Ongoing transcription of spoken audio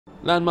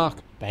Landmark.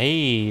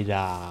 Beta.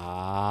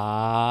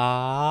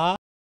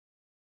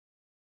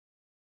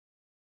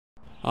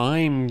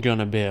 I'm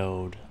gonna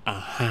build a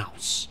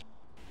house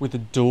with a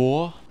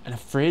door and a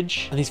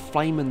fridge and these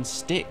flaming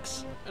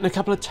sticks and a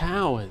couple of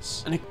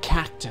towers and a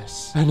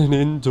cactus and an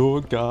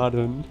indoor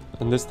garden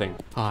and this thing.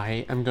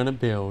 I am gonna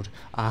build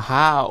a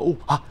house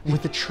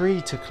with a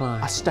tree to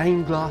climb, a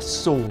stained glass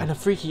sword and a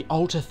freaky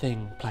altar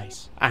thing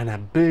place and a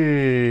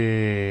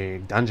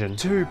big dungeon,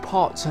 2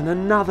 pots and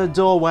another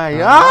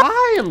doorway.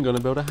 I am gonna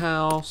build a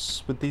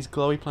house with these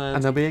glowy plants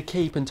and there'll be a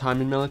keep and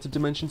time in relative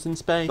dimensions in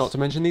space. Not to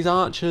mention these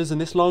archers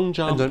and this long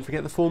jump. And don't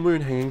forget the full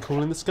moon hanging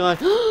cool in the sky.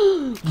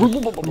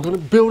 I'm gonna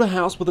build a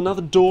house with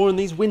another door and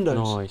these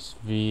windows. Nice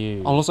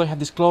view. I'll also have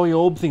this glowy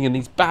orb thing and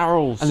these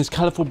barrels and this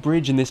colourful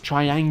bridge and this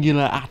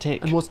triangular attic.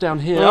 And what's down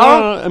here?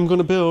 I'm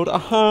gonna build a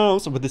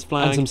house with this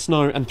flag and some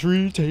snow and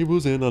 3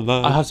 tables in a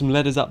line. I have some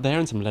letters up there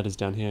and some letters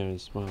down here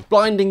as well.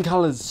 Blinding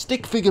colours,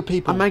 stick figure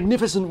people, a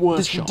magnificent workshop,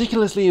 this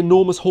ridiculously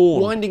enormous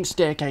horn, winding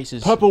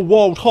staircases, purple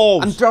walled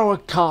halls, and throw a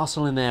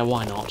castle in there.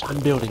 Why not? I'm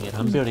building it.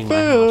 I'm building my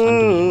house. I'm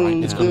doing it right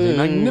now. It's gonna be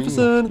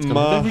magnificent. It's gonna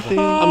have everything.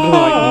 I'm gonna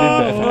like live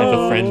there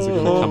forever. Friends are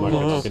gonna come over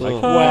and be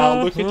like,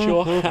 wow, look at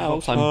your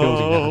house. I'm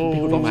building that. I'm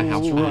building my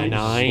house right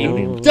now.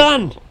 I'm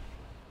done.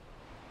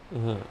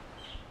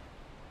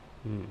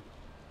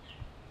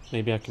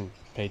 Maybe I can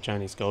pay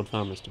Chinese gold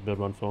farmers to build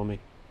one for me.